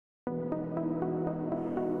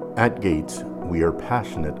At Gates, we are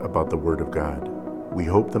passionate about the Word of God. We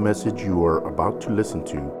hope the message you are about to listen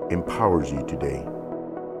to empowers you today.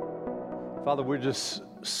 Father, we're just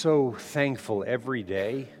so thankful every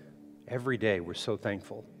day. Every day we're so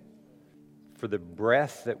thankful for the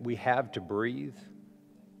breath that we have to breathe,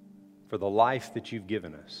 for the life that you've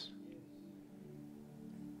given us.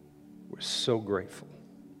 We're so grateful.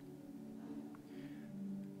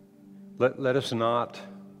 Let us not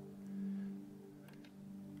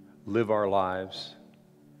live our lives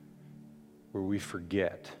where we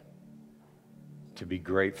forget to be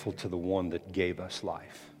grateful to the one that gave us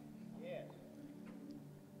life.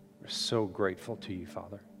 We're so grateful to you,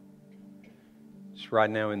 Father. Just right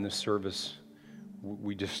now in this service,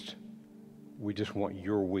 we just want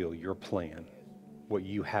your will, your plan, what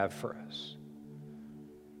you have for us.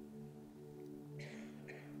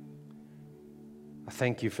 I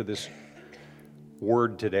thank you for this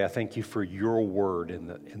word today. I thank you for your word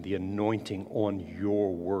and the anointing on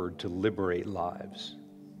your word to liberate lives.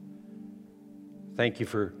 Thank you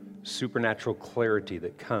for supernatural clarity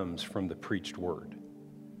that comes from the preached word,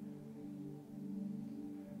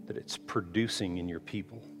 that it's producing in your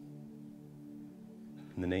people.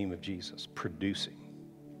 In the name of Jesus, producing.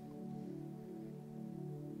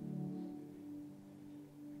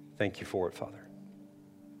 Thank you for it, Father.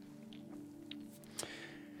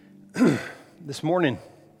 This morning,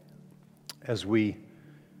 as we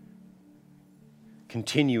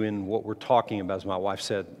continue in what we're talking about, as my wife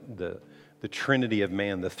said, the Trinity of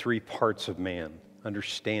Man, the three parts of man,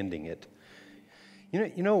 understanding it.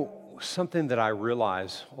 You know, something that I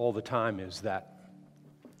realize all the time is that,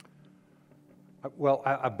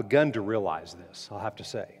 I've begun to realize this, I'll have to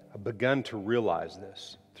say. I've begun to realize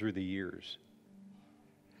this through the years.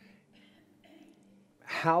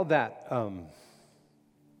 How that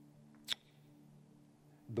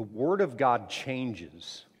the Word of God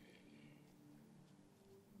changes.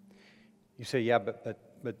 You say, yeah, but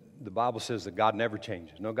the Bible says that God never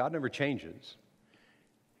changes. No, God never changes.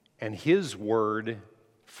 And His Word,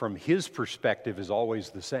 from His perspective, is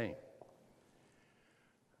always the same.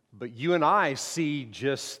 But you and I see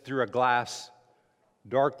just through a glass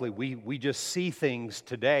darkly. We just see things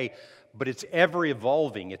today, but it's ever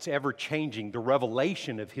evolving. It's ever changing. The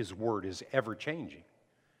revelation of His Word is ever changing.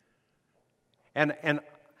 And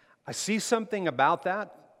I see something about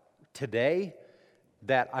that today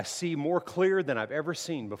that I see more clear than I've ever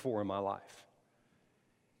seen before in my life.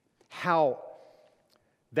 How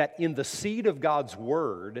that in the seed of God's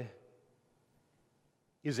Word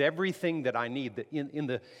is everything that I need. That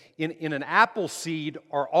in an apple seed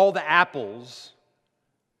are all the apples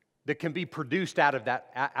that can be produced out of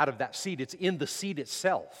that seed. It's in the seed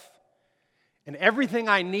itself. And everything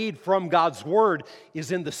I need from God's Word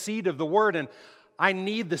is in the seed of the Word. And I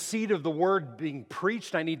need the seed of the Word being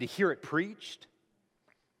preached. I need to hear it preached.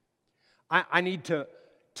 I need to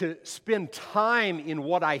spend time in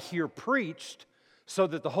what I hear preached so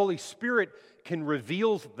that the Holy Spirit can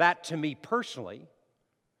reveal that to me personally.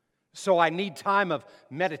 So I need time of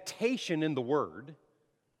meditation in the Word.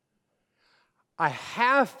 I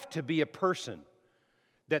have to be a person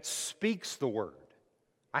that speaks the Word.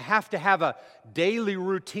 I have to have a daily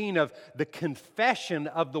routine of the confession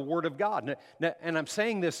of the Word of God. And I'm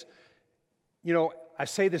saying this, I've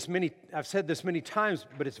said this many times,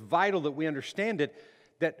 but it's vital that we understand it,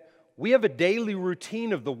 that we have a daily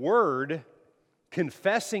routine of the Word,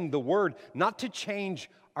 confessing the Word, not to change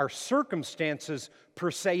our circumstances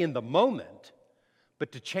per se in the moment,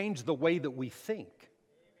 but to change the way that we think.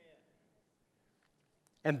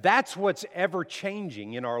 And that's what's ever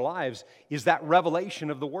changing in our lives, is that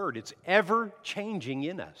revelation of the Word. It's ever changing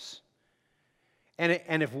in us.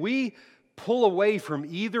 And if we pull away from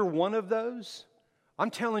either one of those,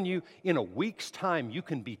 I'm telling you, in a week's time, you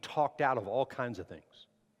can be talked out of all kinds of things.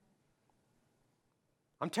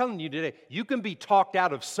 I'm telling you today, you can be talked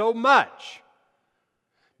out of so much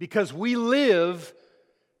because we live.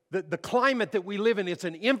 The climate that we live in, it's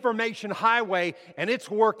an information highway, and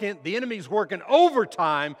the enemy's working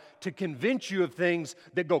overtime to convince you of things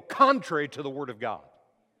that go contrary to the Word of God.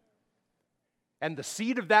 And the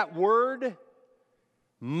seed of that Word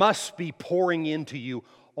must be pouring into you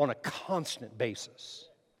on a constant basis.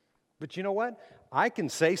 But you know what? I can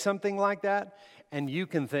say something like that, and you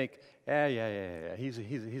can think, yeah. He's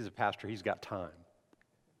a pastor, he's got time.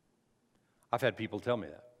 I've had people tell me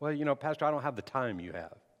that. Well, Pastor, I don't have the time you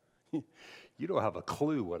have. You don't have a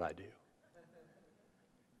clue what I do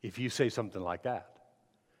if you say something like that.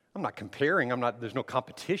 I'm not comparing, there's no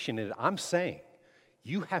competition in it. I'm saying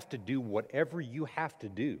you have to do whatever you have to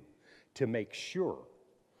do to make sure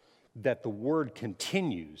that the Word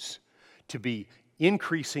continues to be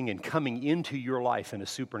increasing and coming into your life in a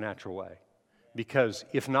supernatural way. Because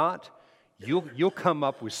if not, you'll come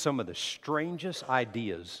up with some of the strangest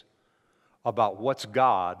ideas about what's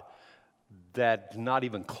God that's not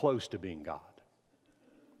even close to being God.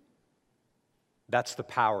 That's the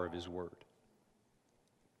power of His Word.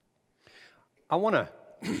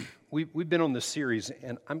 We've been on this series,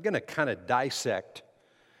 and I'm going to kind of dissect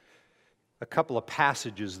a couple of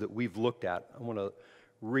passages that we've looked at. I want to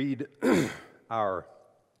read our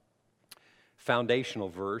foundational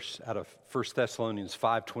verse out of 1 Thessalonians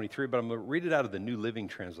 5:23, but I'm going to read it out of the New Living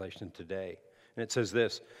Translation today. And it says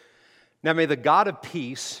this: "Now may the God of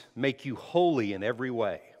peace make you holy in every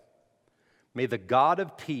way. May the God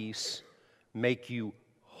of peace make you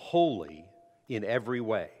holy in every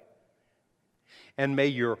way. And may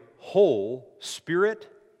your whole spirit,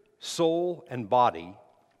 soul, and body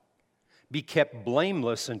be kept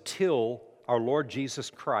blameless until our Lord Jesus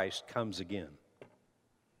Christ comes again."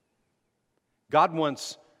 God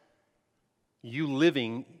wants you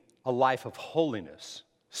living a life of holiness,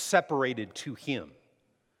 separated to Him.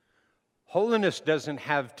 Holiness doesn't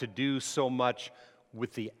have to do so much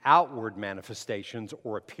with the outward manifestations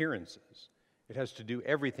or appearances. It has to do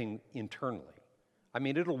everything internally. I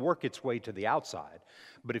mean, it'll work its way to the outside.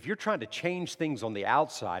 But if you're trying to change things on the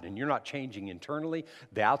outside and you're not changing internally,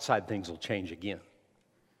 the outside things will change again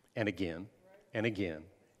and again and again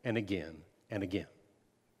and again and again.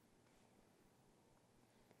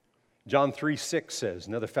 John 3:6 says,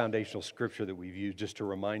 another foundational scripture that we've used just to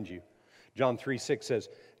remind you. John 3:6 says,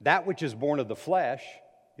 "That which is born of the flesh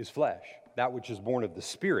is flesh. That which is born of the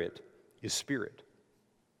Spirit is spirit."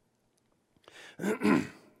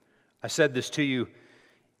 I said this to you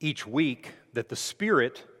each week, that the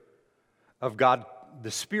Spirit of God, the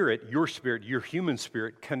Spirit, your human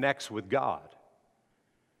spirit, connects with God.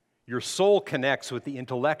 Your soul connects with the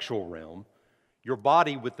intellectual realm, your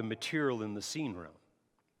body with the material and the seen realm.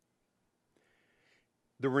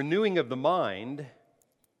 The renewing of the mind,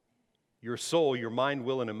 your soul, your mind,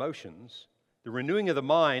 will, and emotions, the renewing of the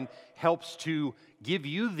mind helps to give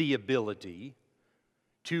you the ability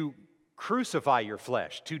to crucify your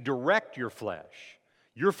flesh, to direct your flesh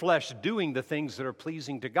doing the things that are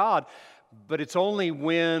pleasing to God. But it's only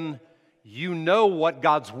when you know what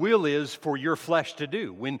God's will is for your flesh to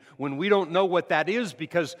do. When we don't know what that is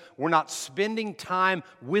because we're not spending time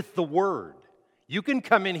with the Word. You can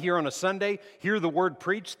come in here on a Sunday, hear the Word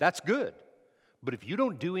preached, that's good. But if you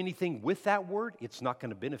don't do anything with that Word, it's not going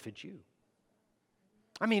to benefit you.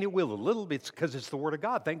 I mean, it will a little bit because it's the Word of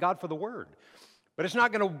God. Thank God for the Word. But it's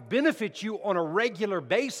not going to benefit you on a regular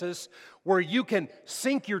basis where you can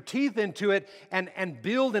sink your teeth into it and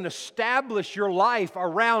build and establish your life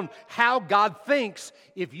around how God thinks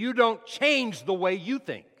if you don't change the way you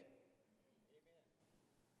think.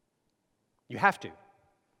 You have to.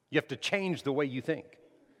 You have to change the way you think.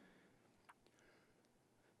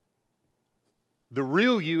 The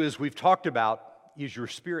real you, as we've talked about, is your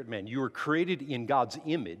spirit man. You were created in God's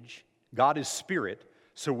image. God is spirit,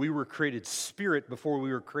 so we were created spirit before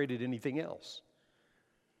we were created anything else.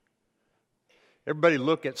 Everybody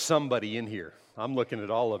look at somebody in here. I'm looking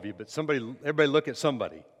at all of you, but everybody look at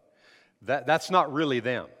somebody. That's not really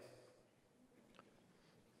them.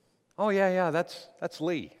 Oh, yeah, that's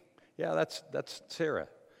Lee. Yeah, that's Sarah.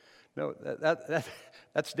 No,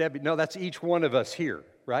 that's Debbie. No, that's each one of us here,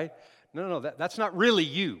 right? No, that's not really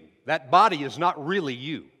you. That body is not really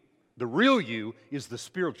you. The real you is the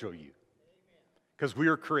spiritual you. Because we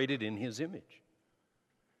are created in His image.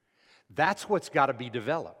 That's what's got to be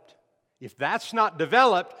developed. If that's not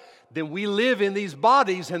developed, then we live in these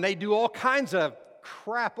bodies and they do all kinds of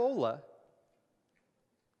crapola.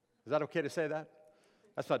 Is that okay to say that?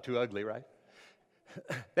 That's not too ugly, right?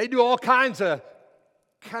 They do all kinds of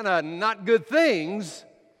kind of not good things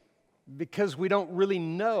because we don't really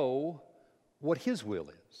know what His will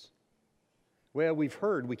is. Well, we've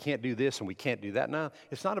heard we can't do this and we can't do that. No,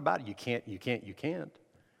 it's not about you can't.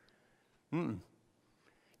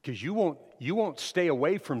 Because you won't stay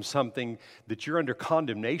away from something that you're under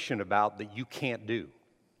condemnation about that you can't do.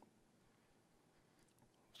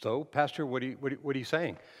 So, Pastor, what are you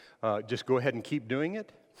saying? Just go ahead and keep doing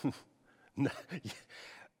it?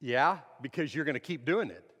 Yeah, because you're going to keep doing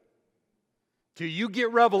it. Till you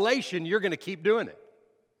get revelation, you're going to keep doing it.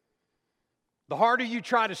 The harder you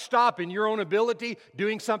try to stop in your own ability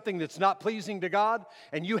doing something that's not pleasing to God,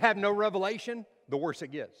 and you have no revelation, the worse it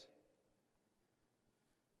gets.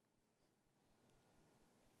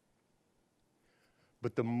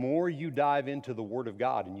 But the more you dive into the Word of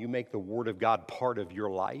God and you make the Word of God part of your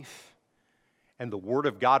life, and the Word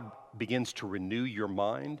of God begins to renew your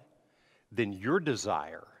mind, then your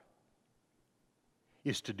desire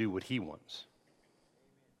is to do what He wants.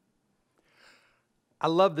 I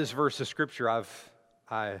love this verse of Scripture.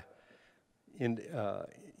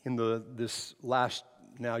 This last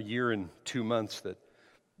now year and 2 months that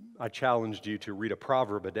I challenged you to read a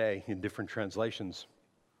proverb a day in different translations.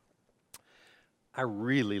 I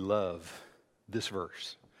really love this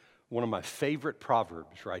verse. One of my favorite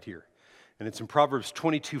proverbs right here. And it's in Proverbs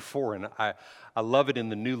 22:4, and I love it in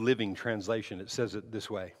the New Living Translation. It says it this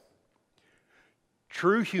way.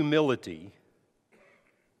 True humility,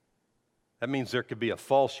 that means there could be a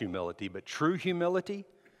false humility, but true humility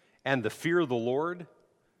and the fear of the Lord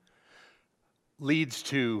leads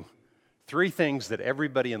to 3 things that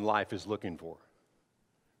everybody in life is looking for: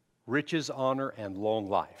 riches, honor, and long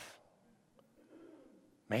life.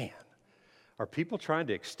 Man, are people trying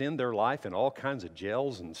to extend their life in all kinds of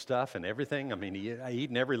gels and stuff and everything? I mean,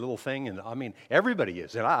 eating every little thing, and I mean, everybody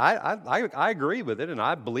is. And I agree with it, and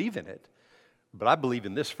I believe in it. But I believe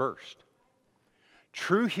in this first.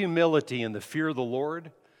 True humility and the fear of the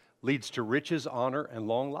Lord leads to riches, honor, and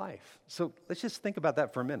long life. So let's just think about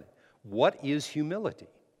that for a minute. What is humility?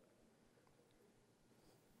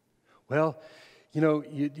 Well,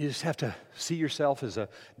 you just have to see yourself as a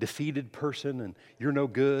defeated person, and you're no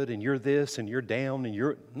good, and you're this, and you're down, and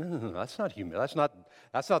you're... No, that's not humility.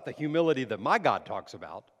 That's not the humility that my God talks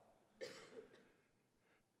about.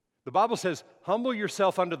 The Bible says, humble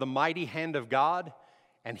yourself under the mighty hand of God,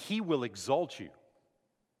 and He will exalt you.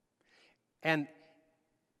 And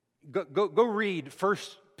go read 1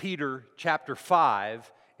 Peter chapter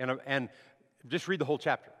 5, and just read the whole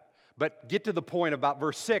chapter. But get to the point about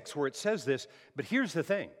verse 6 where it says this. But here's the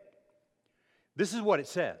thing. This is what it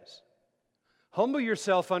says. Humble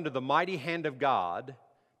yourself under the mighty hand of God,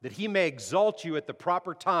 that He may exalt you at the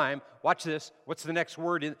proper time. Watch this. What's the next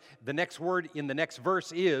word? The next word in the next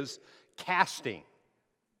verse is casting.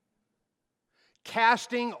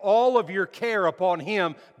 Casting all of your care upon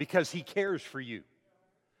Him because He cares for you.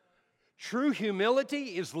 True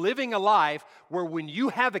humility is living a life where when you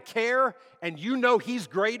have a care and you know He's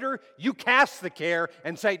greater, you cast the care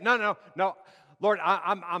and say, no, Lord,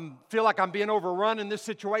 I feel like I'm being overrun in this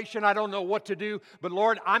situation. I don't know what to do, but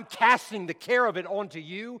Lord, I'm casting the care of it onto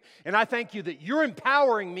You, and I thank You that You're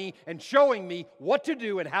empowering me and showing me what to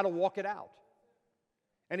do and how to walk it out.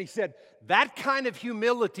 And he said, that kind of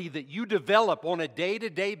humility that you develop on a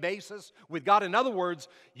day-to-day basis with God, in other words,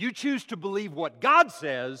 you choose to believe what God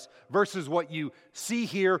says versus what you see,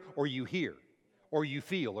 hear, or you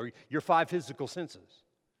feel, or your 5 physical senses.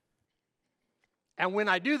 And when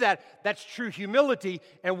I do that, that's true humility,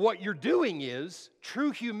 and what you're doing is,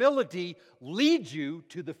 true humility leads you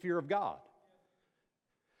to the fear of God.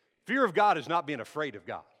 Fear of God is not being afraid of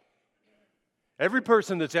God. Every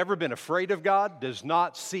person that's ever been afraid of God does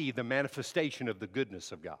not see the manifestation of the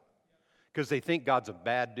goodness of God because they think God's a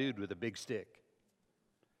bad dude with a big stick.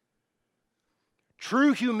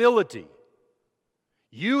 True humility,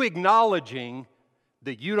 you acknowledging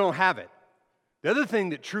that you don't have it. The other thing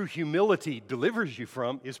that true humility delivers you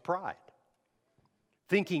from is pride.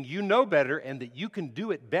 Thinking you know better and that you can do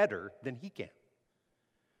it better than He can.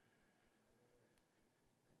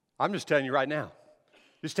 I'm just telling you right now,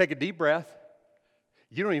 just take a deep breath.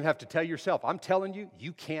 You don't even have to tell yourself. I'm telling you,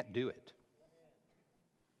 you can't do it.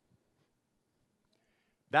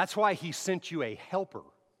 That's why He sent you a helper.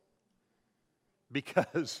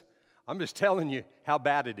 Because I'm just telling you how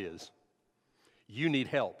bad it is. You need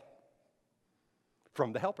help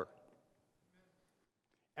from the helper.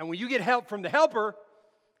 And when you get help from the helper,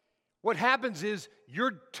 what happens is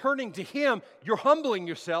you're turning to Him, you're humbling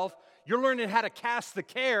yourself, you're learning how to cast the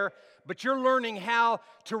care, but you're learning how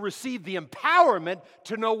to receive the empowerment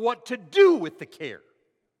to know what to do with the care.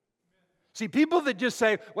 See, people that just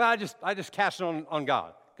say, well, I just cast it on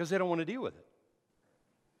God, because they don't want to deal with it.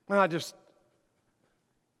 Well, I just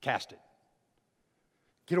cast it.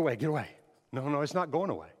 Get away. No, it's not going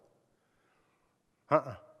away.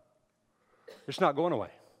 It's not going away.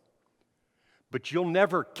 But you'll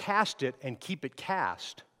never cast it and keep it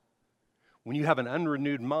cast when you have an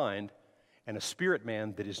unrenewed mind and a spirit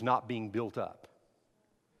man that is not being built up.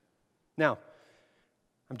 Now,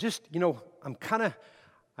 I'm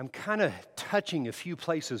kind of touching a few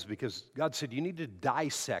places because God said you need to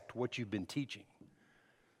dissect what you've been teaching.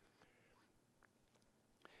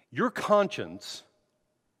 Your conscience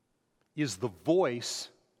is the voice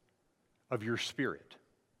of your spirit.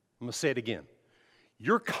 I'm going to say it again.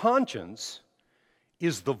 Your conscience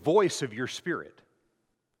is the voice of your spirit.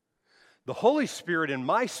 The Holy Spirit and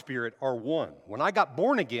my spirit are one. When I got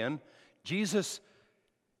born again, Jesus,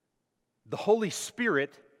 the Holy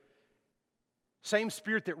Spirit, Same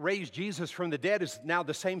Spirit that raised Jesus from the dead is now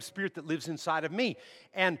the same Spirit that lives inside of me.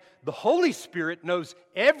 And the Holy Spirit knows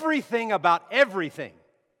everything about everything.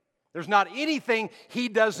 There's not anything He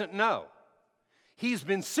doesn't know. He's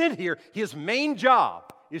been sent here. His main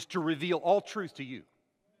job is to reveal all truth to you.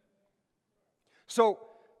 So,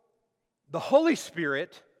 the Holy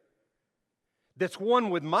Spirit that's one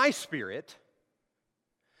with my spirit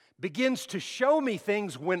begins to show me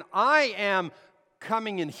things when I am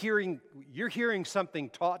coming and hearing, you're hearing something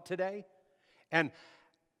taught today, and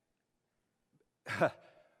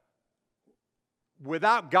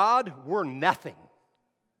without God, we're nothing.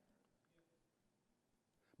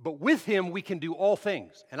 But with Him, we can do all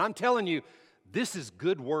things. And I'm telling you, this is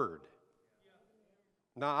good word.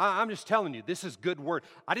 Now, I'm just telling you, this is good word.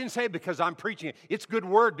 I didn't say it because I'm preaching it. It's good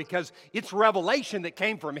word because it's revelation that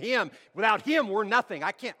came from Him. Without Him, we're nothing.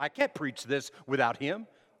 I can't preach this without Him.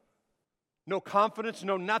 No confidence,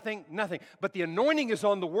 no nothing. But the anointing is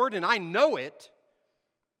on the word, and I know it.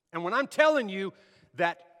 And when I'm telling you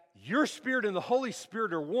that your spirit and the Holy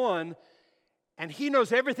Spirit are one, and He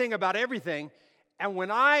knows everything about everything, and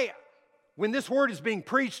when this word is being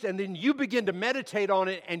preached and then you begin to meditate on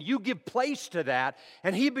it and you give place to that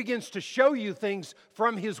and He begins to show you things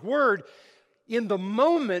from His word, in the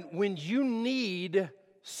moment when you need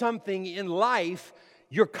something in life,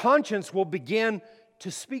 your conscience will begin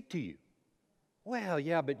to speak to you. Well,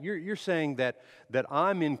 yeah, but you're saying that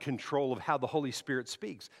I'm in control of how the Holy Spirit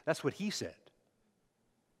speaks. That's what He said.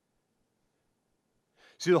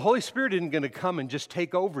 See, the Holy Spirit isn't going to come and just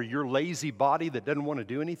take over your lazy body that doesn't want to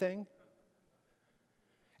do anything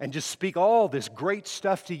and just speak all this great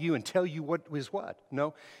stuff to you and tell you what is what.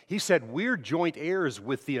 No, He said we're joint heirs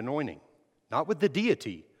with the anointing, not with the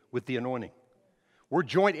deity, with the anointing. We're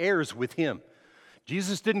joint heirs with Him.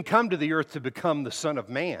 Jesus didn't come to the earth to become the Son of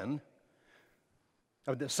Man,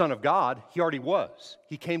 or the Son of God. He already was.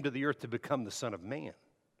 He came to the earth to become the Son of Man.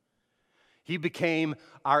 He became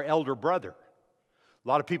our elder brother. A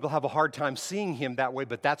lot of people have a hard time seeing Him that way,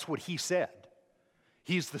 but that's what He said.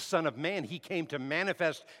 He's the Son of Man. He came to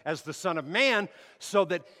manifest as the Son of Man so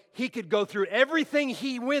that He could go through everything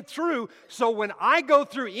He went through. So when I go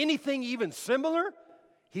through anything even similar,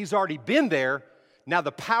 He's already been there. Now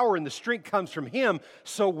the power and the strength comes from Him.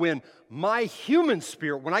 So when my human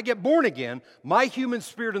spirit, when I get born again, my human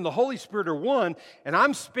spirit and the Holy Spirit are one, and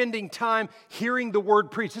I'm spending time hearing the Word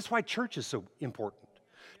preached. That's why church is so important.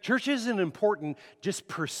 Church isn't important just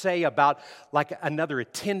per se about like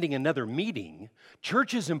attending another meeting.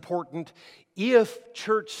 Church is important if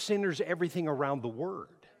church centers everything around the Word.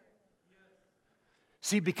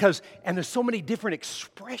 See, and there's so many different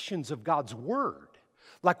expressions of God's Word.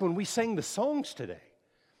 Like when we sang the songs today,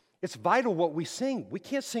 it's vital what we sing. We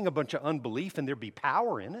can't sing a bunch of unbelief and there be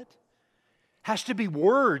power in it. It has to be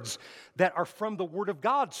words that are from the Word of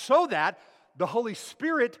God so that the Holy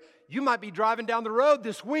Spirit, you might be driving down the road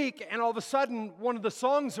this week and all of a sudden one of the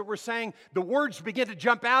songs that we're saying, the words begin to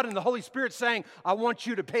jump out and the Holy Spirit's saying, I want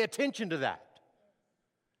you to pay attention to that.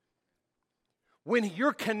 When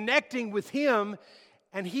you're connecting with Him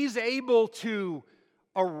and He's able to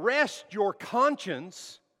arrest your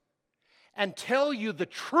conscience and tell you the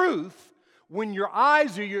truth when your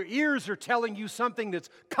eyes or your ears are telling you something that's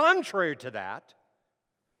contrary to that,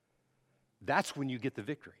 that's when you get the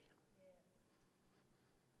victory.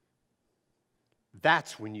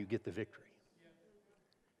 That's when you get the victory.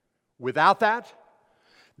 Without that,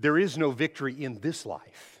 there is no victory in this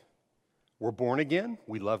life. We're born again.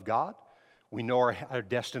 We love God. We know our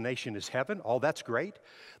destination is heaven. All that's great.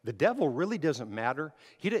 The devil really doesn't matter.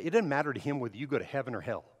 It doesn't matter to him whether you go to heaven or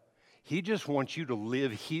hell. He just wants you to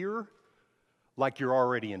live here like you're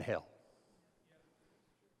already in hell.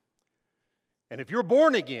 And if you're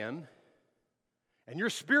born again and your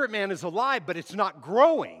spirit man is alive but it's not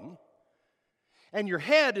growing, and your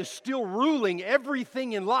head is still ruling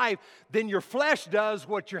everything in life, then your flesh does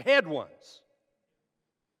what your head wants.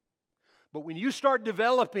 But when you start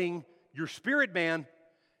developing your spirit man,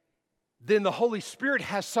 then the Holy Spirit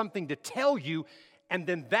has something to tell you, and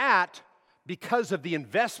then that, because of the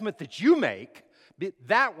investment that you make,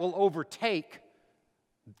 that will overtake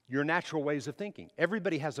your natural ways of thinking.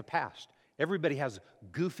 Everybody has a past. Everybody has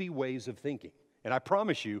goofy ways of thinking. And I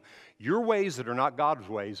promise you, your ways that are not God's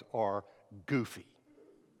ways are goofy.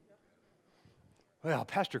 Well,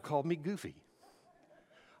 Pastor called me goofy.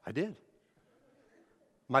 I did.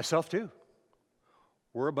 Myself too.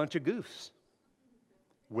 We're a bunch of goofs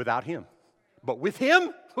without Him. But with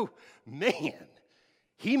Him, man,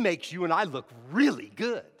 He makes you and I look really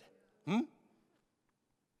good.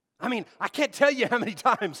 I mean, I can't tell you how many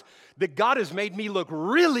times that God has made me look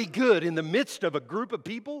really good in the midst of a group of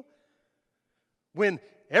people. When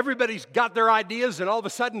everybody's got their ideas and all of a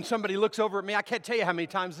sudden somebody looks over at me, I can't tell you how many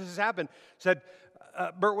times this has happened, said,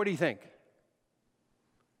 Bert, what do you think?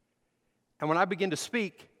 And when I begin to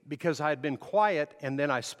speak, because I had been quiet and then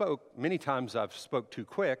I spoke, many times I've spoke too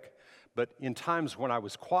quick, but in times when I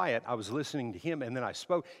was quiet, I was listening to him and then I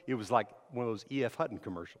spoke. It was like one of those E.F. Hutton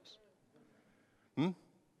commercials.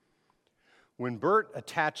 When Bert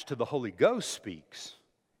attached to the Holy Ghost speaks,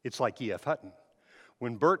 it's like E.F. Hutton.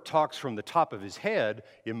 When Bert talks from the top of his head,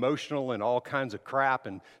 emotional and all kinds of crap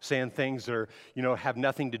and saying things that are, have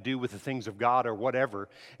nothing to do with the things of God or whatever,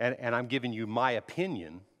 and I'm giving you my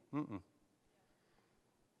opinion.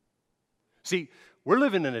 See, we're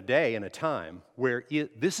living in a day and a time where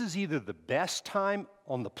this is either the best time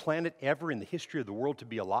on the planet ever in the history of the world to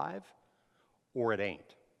be alive, or it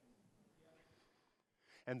ain't.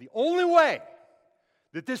 And the only way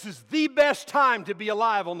that this is the best time to be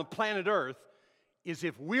alive on the planet Earth is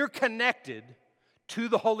if we're connected to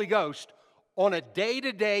the Holy Ghost on a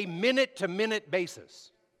day-to-day, minute-to-minute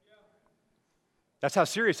basis. That's how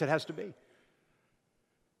serious it has to be.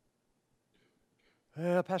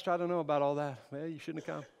 Well, Pastor, I don't know about all that. Well, you shouldn't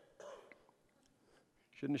have come.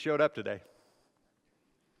 Shouldn't have showed up today.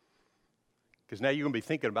 Because now you're going to be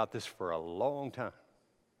thinking about this for a long time.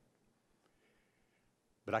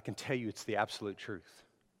 But I can tell you it's the absolute truth.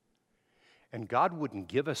 And God wouldn't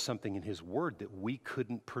give us something in His Word that we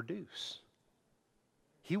couldn't produce.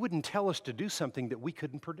 He wouldn't tell us to do something that we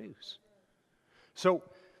couldn't produce. So,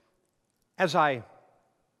 as I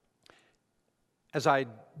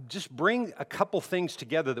just bring a couple things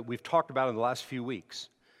together that we've talked about in the last few weeks,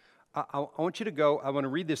 I want you to go, I want to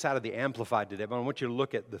read this out of the Amplified today, but I want you to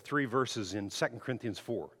look at the 3 verses in 2 Corinthians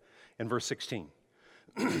 4 and verse 16.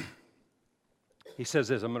 He says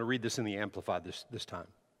this, I'm going to read this in the Amplified this time.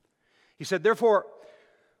 He said, therefore,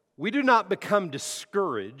 we do not become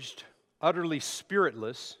discouraged, utterly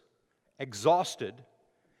spiritless, exhausted,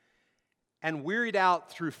 and wearied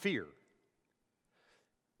out through fear.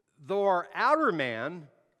 Though our outer man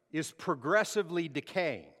is progressively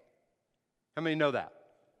decaying. How many know that?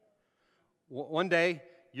 One day,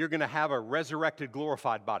 you're going to have a resurrected,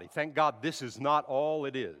 glorified body. Thank God this is not all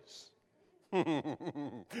it is.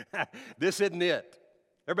 This isn't it.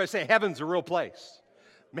 Everybody say heaven's a real place.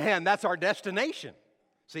 Man, that's our destination.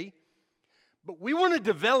 See? But we want to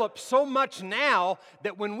develop so much now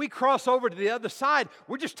that when we cross over to the other side,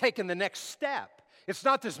 we're just taking the next step. It's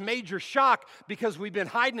not this major shock because we've been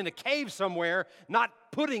hiding in a cave somewhere, not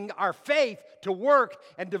putting our faith to work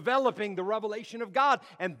and developing the revelation of God.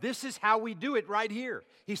 And this is how we do it right here.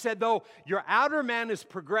 He said, though your outer man is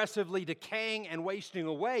progressively decaying and wasting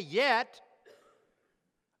away, yet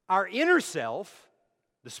our inner self,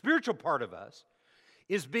 the spiritual part of us,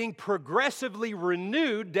 is being progressively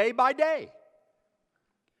renewed day by day.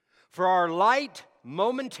 For our light,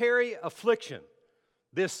 momentary affliction,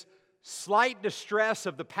 this slight distress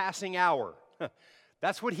of the passing hour,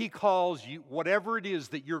 that's what he calls you, whatever it is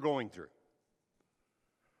that you're going through.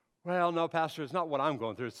 Well, no, Pastor, it's not what I'm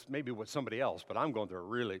going through. It's maybe what somebody else, but I'm going through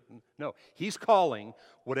really. No, he's calling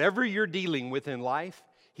whatever you're dealing with in life,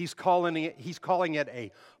 he's calling it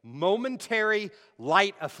a momentary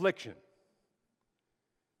light affliction.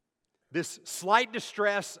 This slight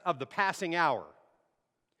distress of the passing hour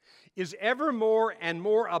is ever more and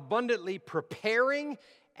more abundantly preparing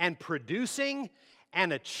and producing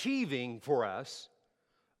and achieving for us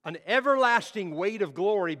an everlasting weight of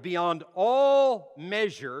glory beyond all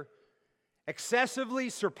measure, excessively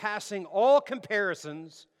surpassing all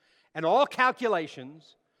comparisons and all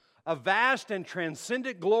calculations, a vast and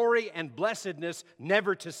transcendent glory and blessedness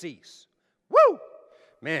never to cease. Woo!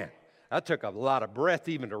 Man, that took a lot of breath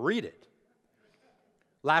even to read it.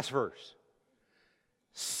 Last verse.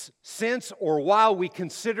 Since or while we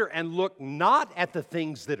consider and look not at the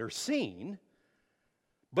things that are seen,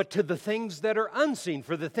 but to the things that are unseen.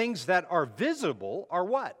 For the things that are visible are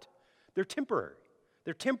what? They're temporary.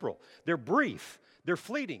 They're temporal. They're brief. They're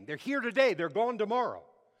fleeting. They're here today. They're gone tomorrow.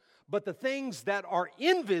 But the things that are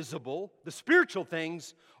invisible, the spiritual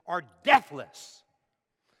things, are deathless.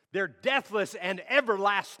 They're deathless and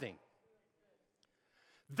everlasting.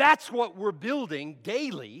 That's what we're building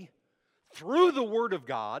daily through the Word of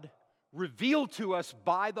God, revealed to us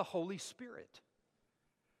by the Holy Spirit.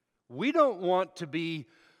 We don't want to be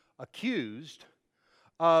accused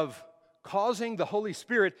of causing the Holy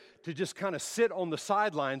Spirit to just kind of sit on the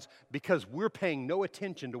sidelines because we're paying no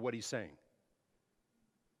attention to what He's saying.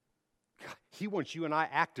 He wants you and I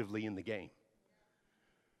actively in the game.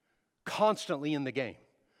 Constantly in the game.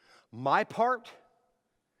 My part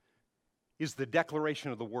is the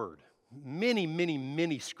declaration of the Word. Many, many,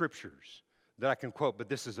 many scriptures that I can quote, but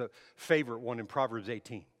this is a favorite one in Proverbs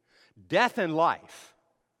 18. Death and life,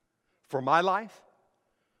 for my life,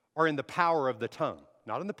 are in the power of the tongue,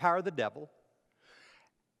 not in the power of the devil.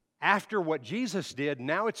 After what Jesus did,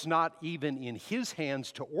 now it's not even in his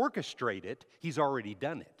hands to orchestrate it. He's already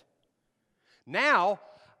done it. Now,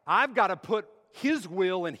 I've got to put his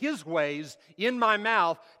will and his ways in my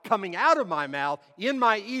mouth, coming out of my mouth, in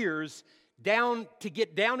my ears, down to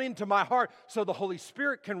get down into my heart so the Holy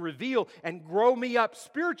Spirit can reveal and grow me up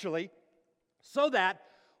spiritually so that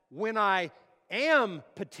when I am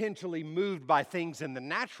potentially moved by things in the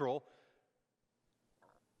natural,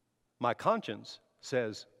 my conscience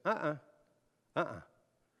says, we're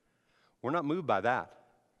not moved by that.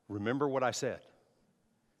 Remember what I said.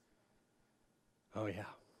 Oh, yeah.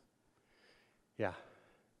 Yeah.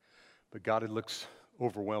 But God, it looks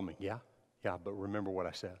overwhelming. Yeah. Yeah, but remember what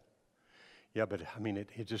I said. Yeah, but I mean,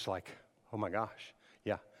 it's just like, oh my gosh.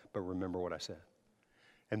 Yeah, but remember what I said.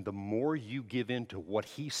 And the more you give in to what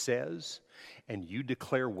he says and you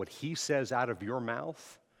declare what he says out of your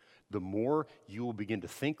mouth, the more you will begin to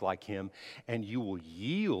think like him and you will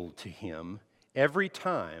yield to him every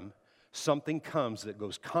time something comes that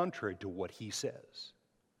goes contrary to what he says.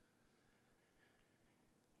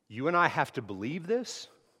 You and I have to believe this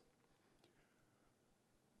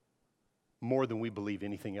more than we believe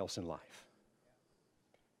anything else in life.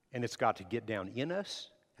 And it's got to get down in us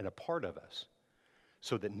and a part of us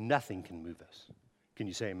so that nothing can move us. Can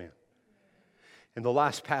you say amen? And the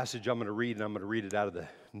last passage I'm going to read, and I'm going to read it out of the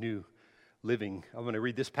New Living. I'm going to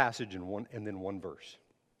read this passage and then one verse.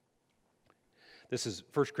 This is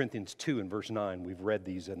 1 Corinthians 2 and verse 9. We've read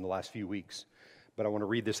these in the last few weeks. But I want to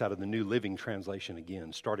read this out of the New Living Translation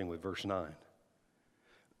again, starting with verse 9.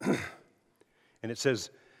 And it says,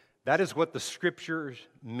 that is what the Scriptures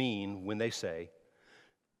mean when they say,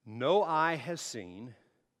 no eye has seen,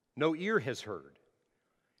 no ear has heard,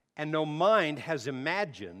 and no mind has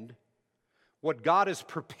imagined what God has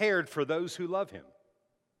prepared for those who love him.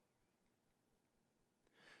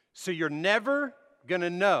 So you're never going to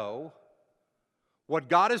know what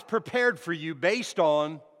God has prepared for you based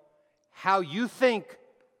on how you think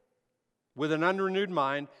with an unrenewed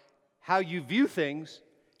mind, how you view things,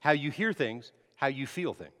 how you hear things, how you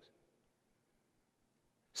feel things.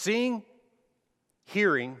 Seeing,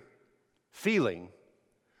 hearing, feeling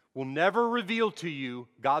will never reveal to you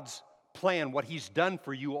God's plan, what he's done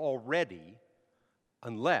for you already,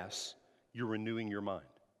 unless you're renewing your mind.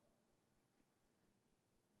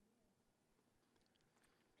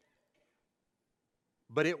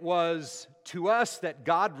 But it was to us that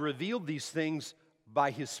God revealed these things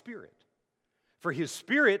by his Spirit. For his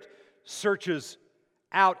Spirit searches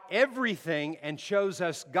out everything and shows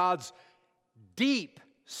us God's deep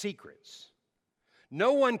secrets.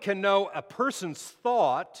 No one can know a person's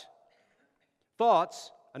thoughts,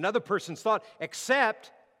 another person's thought,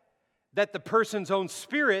 except that the person's own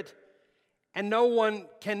spirit, and no one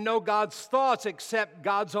can know God's thoughts except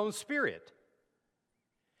God's own Spirit.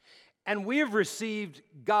 And we have received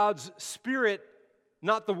God's Spirit,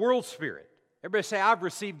 not the world's spirit. Everybody say, I've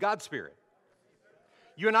received God's Spirit.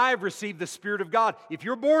 You and I have received the Spirit of God. If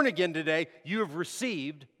you're born again today, you have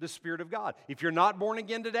received the Spirit of God. If you're not born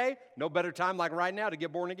again today, no better time like right now to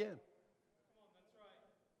get born again.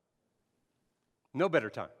 No better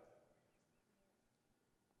time.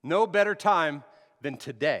 No better time than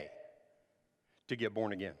today to get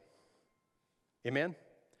born again. Amen?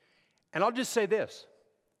 And I'll just say this.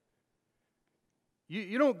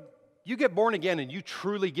 You get born again and you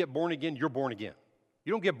truly get born again, you're born again.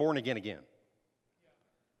 You don't get born again.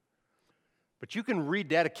 But you can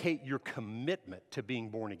rededicate your commitment to being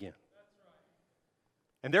born again.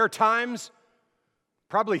 And there are times,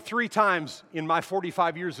 probably 3 times in my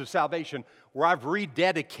 45 years of salvation, where I've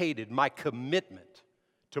rededicated my commitment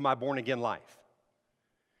to my born again life.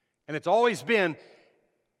 And it's always been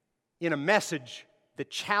in a message that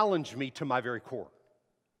challenged me to my very core.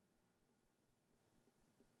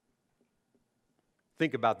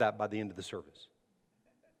 Think about that by the end of the service,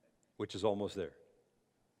 which is almost there.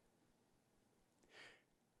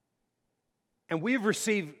 And we've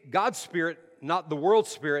received God's Spirit, not the world's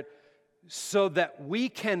spirit, so that we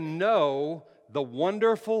can know the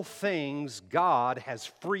wonderful things God has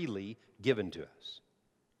freely given to us.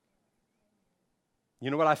 You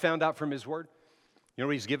know what I found out from his word? You know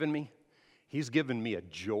what he's given me? He's given me a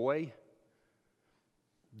joy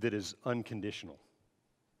that is unconditional.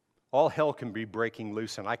 All hell can be breaking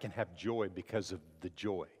loose, and I can have joy because of the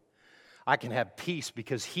joy. I can have peace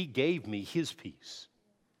because he gave me his peace.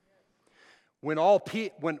 When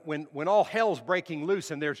all hell's breaking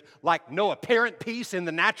loose and there's like no apparent peace in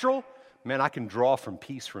the natural, man, I can draw from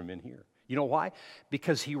peace from in here. You know why?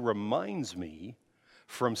 Because he reminds me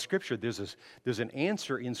from Scripture. There's an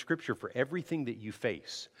answer in Scripture for everything that you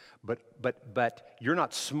face. But you're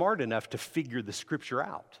not smart enough to figure the Scripture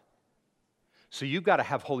out. So you've got to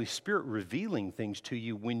have Holy Spirit revealing things to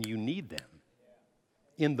you when you need them,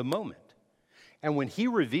 in the moment. And when he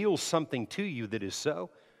reveals something to you that is so,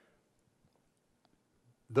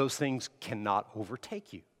 those things cannot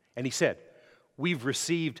overtake you. And he said, we've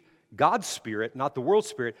received God's Spirit, not the world's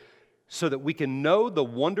spirit, so that we can know the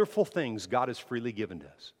wonderful things God has freely given to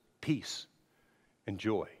us. Peace and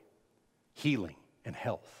joy, healing and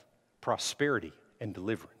health, prosperity and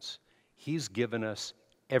deliverance. He's given us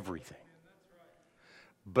everything.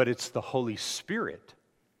 But it's the Holy Spirit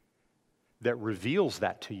that reveals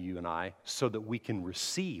that to you and I so that we can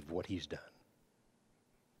receive what he's done.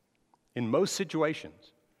 In most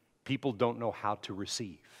situations, people don't know how to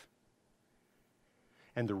receive.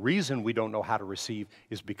 And the reason we don't know how to receive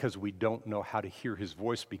is because we don't know how to hear his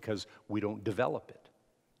voice, because we don't develop it.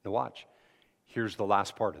 Now watch. Here's the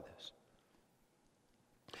last part of this.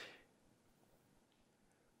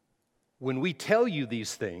 When we tell you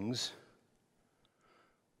these things,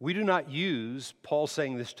 we do not use, Paul's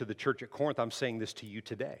saying this to the church at Corinth, I'm saying this to you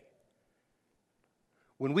today.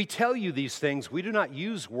 When we tell you these things, we do not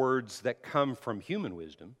use words that come from human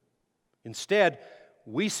wisdom. Instead,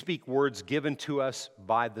 we speak words given to us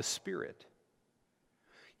by the Spirit,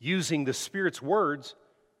 using the Spirit's words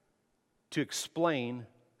to explain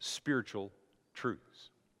spiritual truths.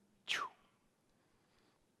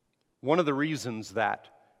 One of the reasons that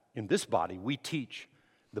in this body we teach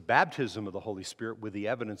the baptism of the Holy Spirit with the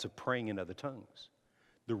evidence of praying in other tongues.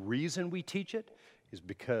 The reason we teach it is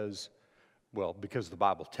because the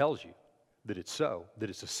Bible tells you that it's so, that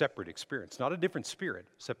it's a separate experience. Not a different spirit,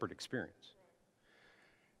 separate experience.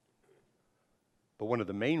 But one of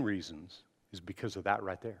the main reasons is because of that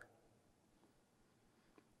right there.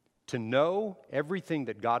 To know everything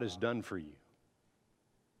that God has done for you,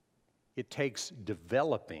 it takes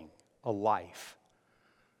developing a life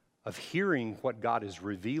of hearing what God is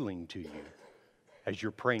revealing to you as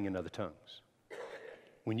you're praying in other tongues.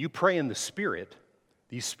 When you pray in the Spirit,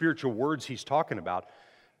 these spiritual words he's talking about,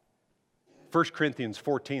 1 Corinthians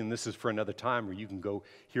 14, this is for another time where you can go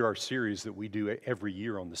hear our series that we do every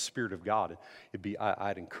year on the Spirit of God.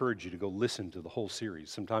 I'd encourage you to go listen to the whole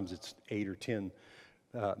series. Sometimes it's 8 or 10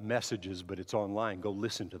 messages, but it's online. Go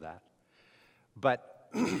listen to that. But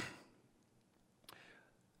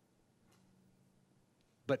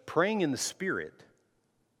praying in the Spirit,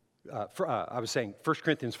 I was saying 1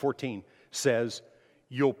 Corinthians 14 says,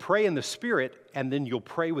 you'll pray in the Spirit and then you'll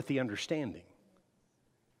pray with the understanding.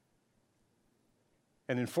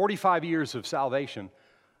 And in 45 years of salvation,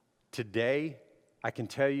 today I can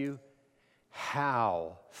tell you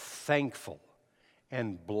how thankful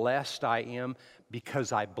and blessed I am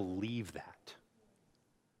because I believe that.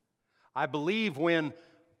 I believe when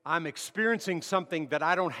I'm experiencing something that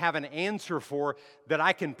I don't have an answer for, that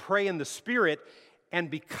I can pray in the Spirit, and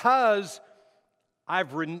because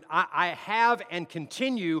I have and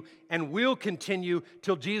continue and will continue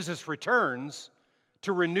till Jesus returns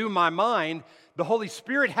to renew my mind, the Holy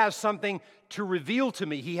Spirit has something to reveal to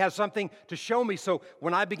me. He has something to show me. So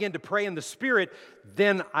when I begin to pray in the Spirit,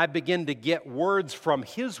 then I begin to get words from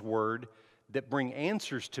His Word that bring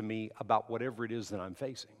answers to me about whatever it is that I'm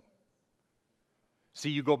facing. See,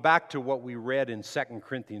 you go back to what we read in 2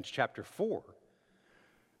 Corinthians chapter 4.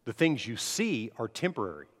 The things you see are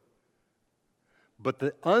temporary. But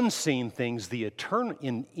the unseen things, the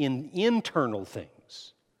internal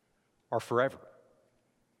things, are forever.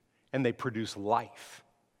 And they produce life.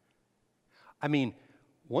 I mean,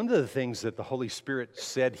 one of the things that the Holy Spirit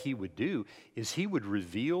said He would do is He would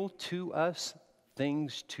reveal to us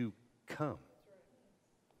things to come.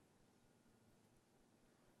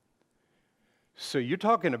 So you're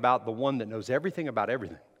talking about the one that knows everything about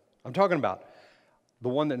everything. I'm talking about the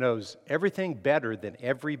one that knows everything better than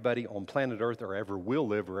everybody on planet Earth or ever will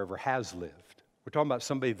live or ever has lived. We're talking about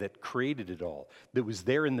somebody that created it all, that was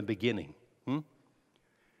there in the beginning.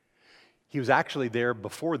 He was actually there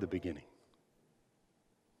before the beginning.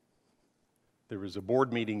 There was a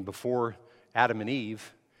board meeting before Adam and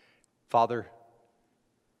Eve. Father,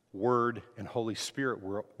 Word, and Holy Spirit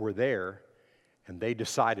were there, and they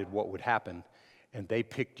decided what would happen, and they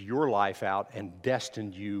picked your life out and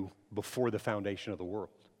destined you before the foundation of the world.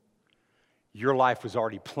 Your life was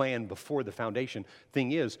already planned before the foundation.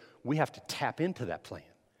 Thing is, we have to tap into that plan.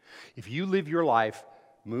 If you live your life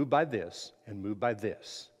moved by this, and moved by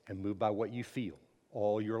this, and moved by what you feel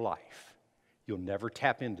all your life, you'll never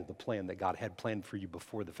tap into the plan that God had planned for you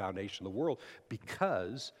before the foundation of the world,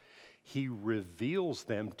 because He reveals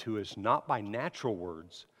them to us not by natural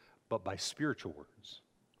words, but by spiritual words.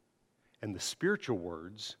 And the spiritual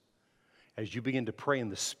words, as you begin to pray in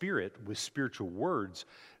the Spirit with spiritual words,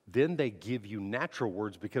 then they give you natural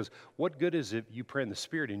words, because what good is it you pray in the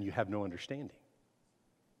Spirit and you have no understanding?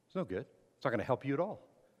 It's no good. It's not going to help you at all.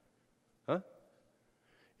 Huh?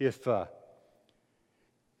 If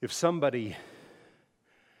somebody,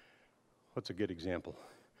 what's a good example?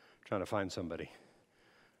 I'm trying to find somebody.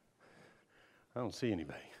 I don't see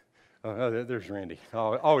anybody. Oh, there's Randy. I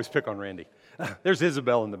always pick on Randy. There's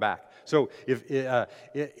Isabel in the back. So if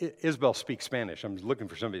Isabel speaks Spanish, I'm looking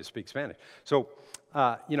for somebody to speak Spanish. So,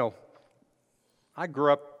 I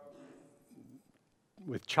grew up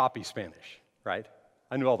with choppy Spanish, right?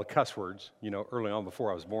 I knew all the cuss words, early on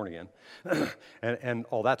before I was born again, and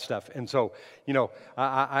all that stuff. And so,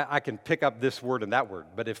 I can pick up this word and that word.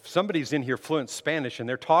 But if somebody's in here fluent Spanish and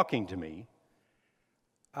they're talking to me,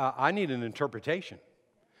 I need an interpretation.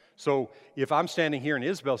 So if I'm standing here and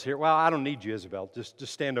Isabel's here, well, I don't need you, Isabel. Just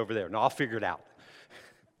stand over there. No, I'll figure it out.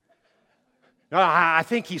 No, I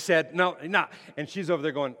think he said, no. And she's over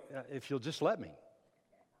there going, if you'll just let me.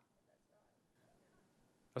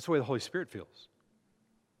 That's the way the Holy Spirit feels.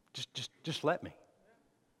 Just let me.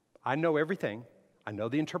 I know everything. I know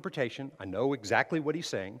the interpretation. I know exactly what he's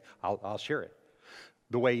saying. I'll share it.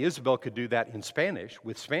 The way Isabel could do that in Spanish,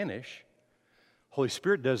 with Spanish, Holy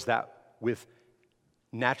Spirit does that with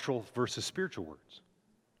natural versus spiritual words.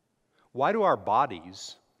 Why do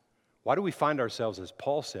we find ourselves, as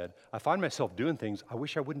Paul said, I find myself doing things I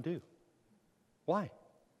wish I wouldn't do? Why?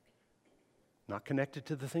 Not connected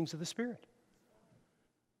to the things of the Spirit.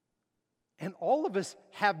 And all of us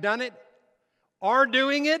have done it, are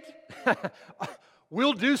doing it,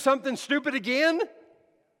 we'll do something stupid again,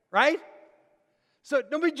 right? So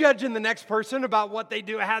don't be judging the next person about what they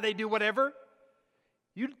do, how they do, whatever.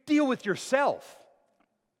 You deal with yourself.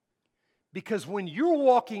 Because when you're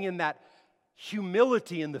walking in that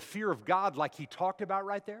humility and the fear of God like he talked about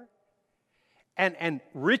right there, and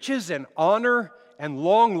riches and honor and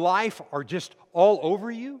long life are just all over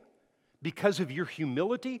you because of your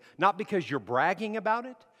humility, not because you're bragging about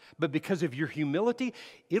it, but because of your humility,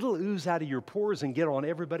 it'll ooze out of your pores and get on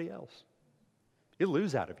everybody else. It'll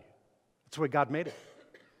ooze out of you. That's the way God made it.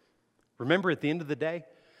 Remember, at the end of the day,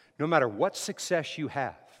 no matter what success you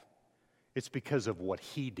have, it's because of what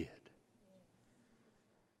he did.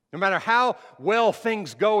 No matter how well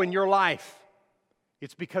things go in your life,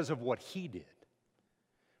 it's because of what he did.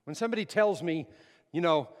 When somebody tells me,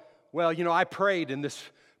 I prayed and this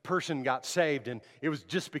person got saved and it was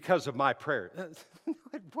just because of my prayer.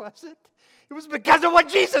 It wasn't. It was because of what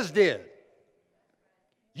Jesus did.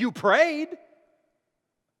 You prayed.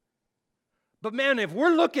 But man, if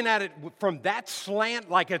we're looking at it from that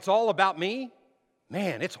slant like it's all about me,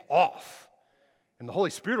 man, it's off. And the Holy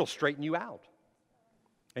Spirit will straighten you out.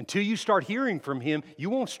 Until you start hearing from him, you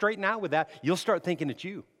won't straighten out with that. You'll start thinking it's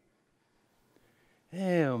you.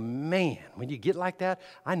 Oh, man, when you get like that,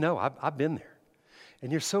 I know, I've been there. And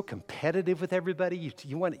you're so competitive with everybody.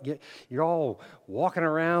 You're all walking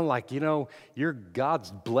around like, you're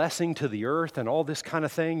God's blessing to the earth and all this kind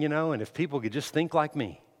of thing, and if people could just think like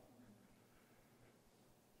me.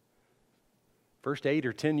 First 8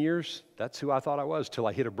 or 10 years, that's who I thought I was till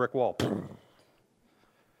I hit a brick wall.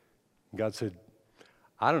 God said,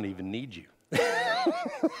 I don't even need you.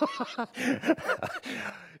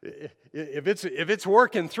 If it's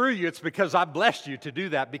working through you, it's because I blessed you to do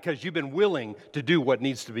that because you've been willing to do what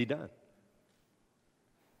needs to be done.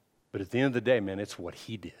 But at the end of the day, man, it's what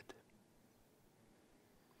he did.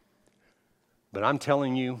 But I'm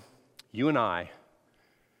telling you, you and I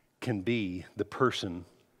can be the person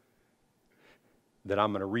that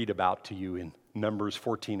I'm going to read about to you in Numbers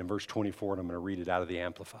 14 and verse 24, and I'm going to read it out of the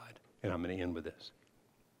Amplified, and I'm going to end with this.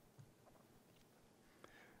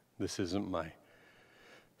 This isn't my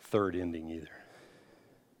third ending either.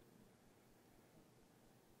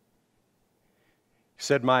 He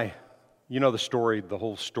said the story, the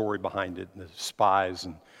whole story behind it, the spies,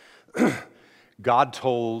 and God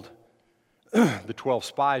told the 12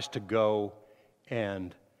 spies to go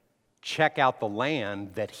and check out the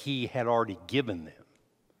land that he had already given them.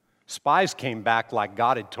 Spies came back like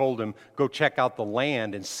God had told them, go check out the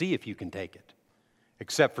land and see if you can take it,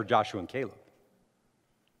 except for Joshua and Caleb.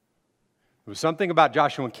 There was something about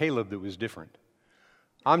Joshua and Caleb that was different.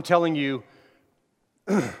 I'm telling you,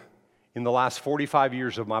 in the last 45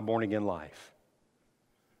 years of my born-again life,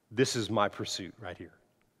 this is my pursuit right here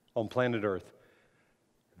on planet Earth.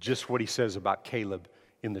 Just what he says about Caleb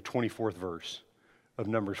in the 24th verse of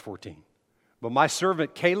Numbers 14. But my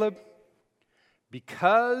servant Caleb,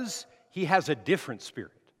 because he has a different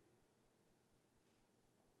spirit,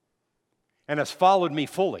 and has followed me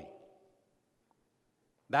fully.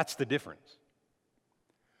 That's the difference.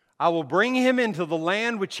 I will bring him into the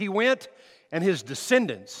land which he went, and his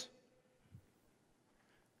descendants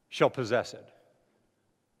shall possess it.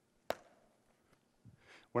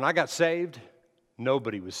 When I got saved,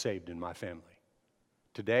 nobody was saved in my family.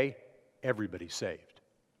 Today, everybody's saved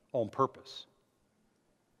on purpose.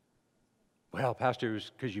 Well, Pastor, it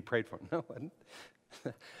was because you prayed for them. No, I didn't.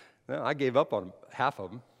 No, I gave up on half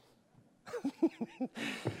of them.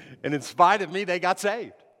 And in spite of me, they got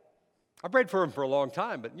saved. I prayed for them for a long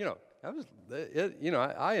time, but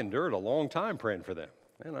I endured a long time praying for them.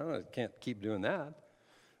 And I can't keep doing that.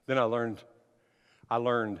 Then I learned,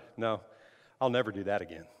 no, I'll never do that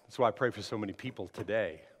again. That's why I pray for so many people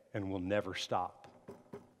today, and we'll never stop.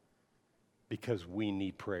 Because we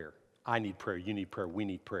need prayer. I need prayer, you need prayer, we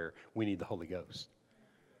need prayer. We need the Holy Ghost.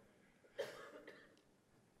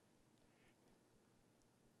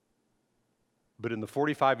 But in the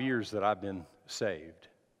 45 years that I've been saved,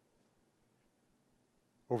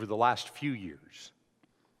 over the last few years,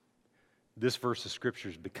 this verse of Scripture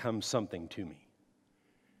has become something to me.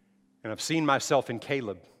 And I've seen myself in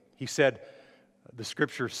Caleb. He said, the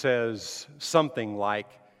Scripture says something like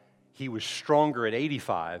he was stronger at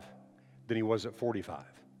 85 than he was at 45.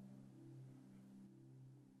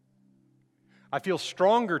 I feel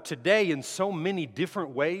stronger today in so many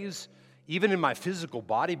different ways, even in my physical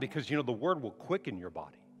body, because, the Word will quicken your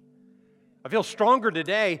body. I feel stronger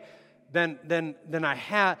today than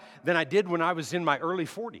I did when I was in my early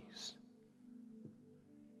 40s.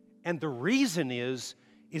 And the reason is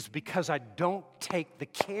because I don't take the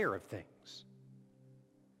care of things.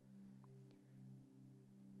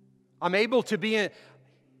 I'm able to be in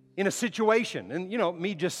a situation, and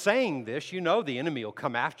me just saying this, the enemy will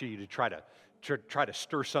come after you to try to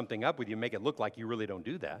stir something up with you, make it look like you really don't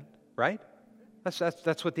do that, right?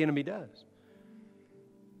 That's what the enemy does.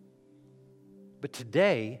 But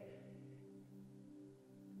today,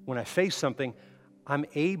 when I face something, I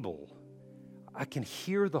can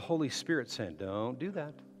hear the Holy Spirit saying, don't do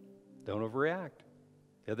that. Don't overreact.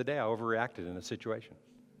 The other day, I overreacted in a situation.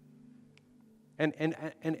 And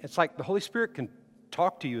it's like the Holy Spirit can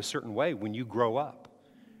talk to you a certain way when you grow up.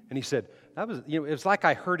 And he said, it was like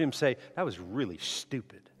I heard him say, that was really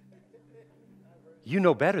stupid. You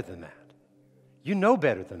know better than that. You know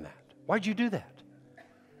better than that. Why'd you do that?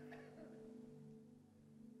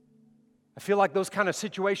 I feel like those kind of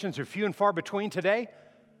situations are few and far between today,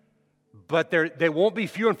 but they won't be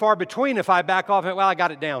few and far between if I back off and, I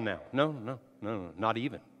got it down now. No, not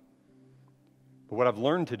even. But what I've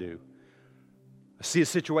learned to do, I see a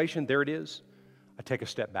situation, there it is, I take a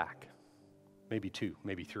step back, maybe 2,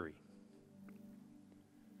 maybe 3.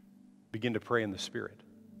 Begin to pray in the Spirit.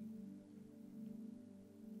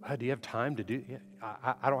 Do you have time to do? Yeah,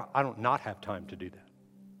 I don't not have time to do that.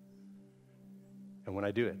 And when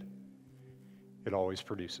I do it, it always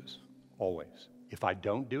produces, always. If I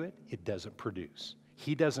don't do it, it doesn't produce.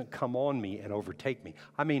 He doesn't come on me and overtake me.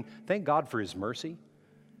 Thank God for His mercy.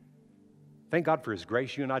 Thank God for His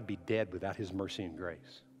grace. You and I'd be dead without His mercy and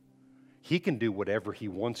grace. He can do whatever He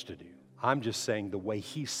wants to do. I'm just saying the way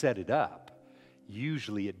He set it up,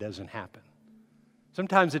 usually it doesn't happen.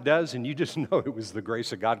 Sometimes it does, and you just know it was the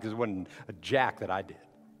grace of God because it wasn't a jack that I did.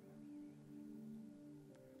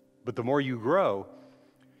 But the more you grow,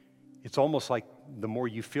 it's almost like the more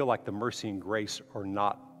you feel like the mercy and grace are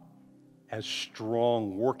not as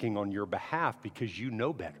strong working on your behalf because you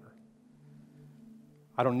know better.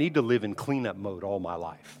 I don't need to live in cleanup mode all my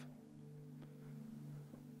life.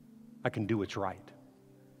 I can do what's right.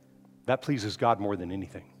 That pleases God more than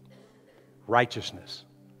anything. Righteousness,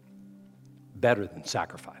 better than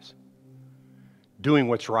sacrifice. Doing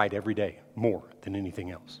what's right every day, more than anything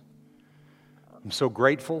else. I'm so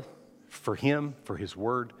grateful for Him, for His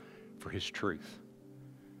Word, for His truth.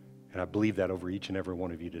 And I believe that over each and every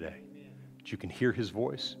one of you today. That you can hear His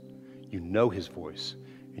voice, you know His voice,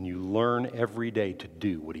 and you learn every day to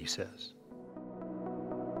do what He says.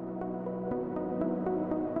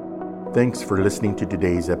 Thanks for listening to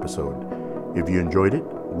today's episode. If you enjoyed it,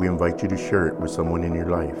 we invite you to share it with someone in your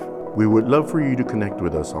life. We would love for you to connect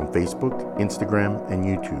with us on Facebook, Instagram, and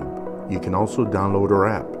YouTube. You can also download our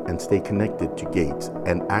app and stay connected to Gates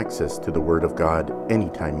and access to the Word of God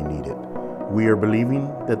anytime you need it. We are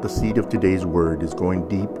believing that the seed of today's word is going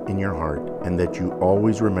deep in your heart and that you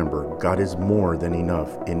always remember God is more than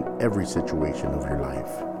enough in every situation of your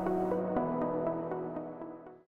life.